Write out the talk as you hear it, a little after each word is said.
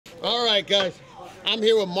All right, guys. I'm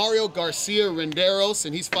here with Mario Garcia Renderos,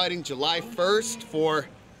 and he's fighting July 1st for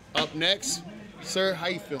UpNext. Sir, how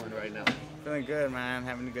you feeling right now? Feeling good, man.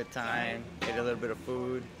 Having a good time. Ate a little bit of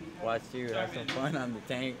food. Watched you have some fun on the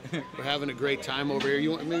tank. We're having a great time over here.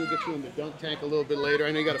 You want maybe get you in the dunk tank a little bit later.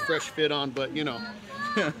 I know you got a fresh fit on, but you know,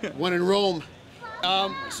 when in Rome.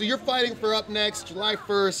 So you're fighting for UpNext, July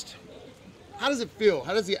 1st. How does it feel?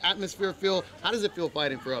 How does the atmosphere feel? How does it feel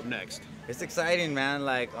fighting for UpNext? It's exciting, man.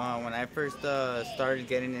 Like when I first started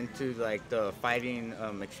getting into like the fighting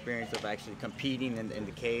experience of actually competing in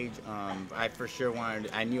the cage, I for sure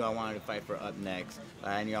I knew I wanted to fight for UpNext.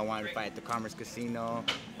 I knew I wanted to fight at the Commerce Casino.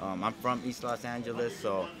 I'm from East Los Angeles,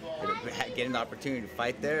 so getting the opportunity to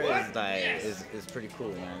fight there is pretty cool,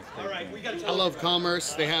 man. It's pretty cool. I love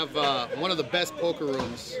Commerce. They have one of the best poker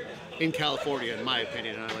rooms in California, in my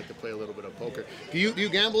opinion, and I like to play a little bit of poker. Do you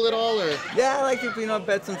gamble at all, or? Yeah, I like to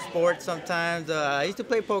bet some sports sometimes. I used to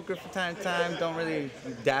play poker from time to time. Don't really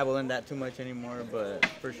dabble in that too much anymore, but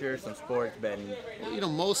for sure some sports betting. Well, you know,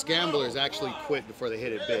 most gamblers actually quit before they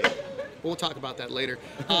hit it big. We'll talk about that later.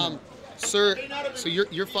 Sir, so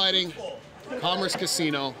you're fighting Commerce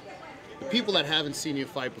Casino. The people that haven't seen you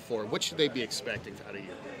fight before, what should they be expecting out of you?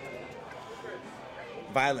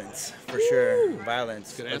 Violence, for sure.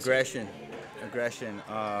 Violence, aggression.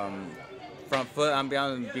 Front foot, I'm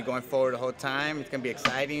going to be going forward the whole time. It's going to be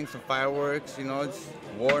exciting, some fireworks, you know, it's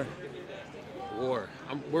war. War.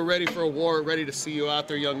 We're ready for a war, ready to see you out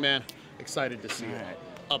there, young man. Excited to see you. All right.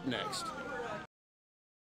 UpNext.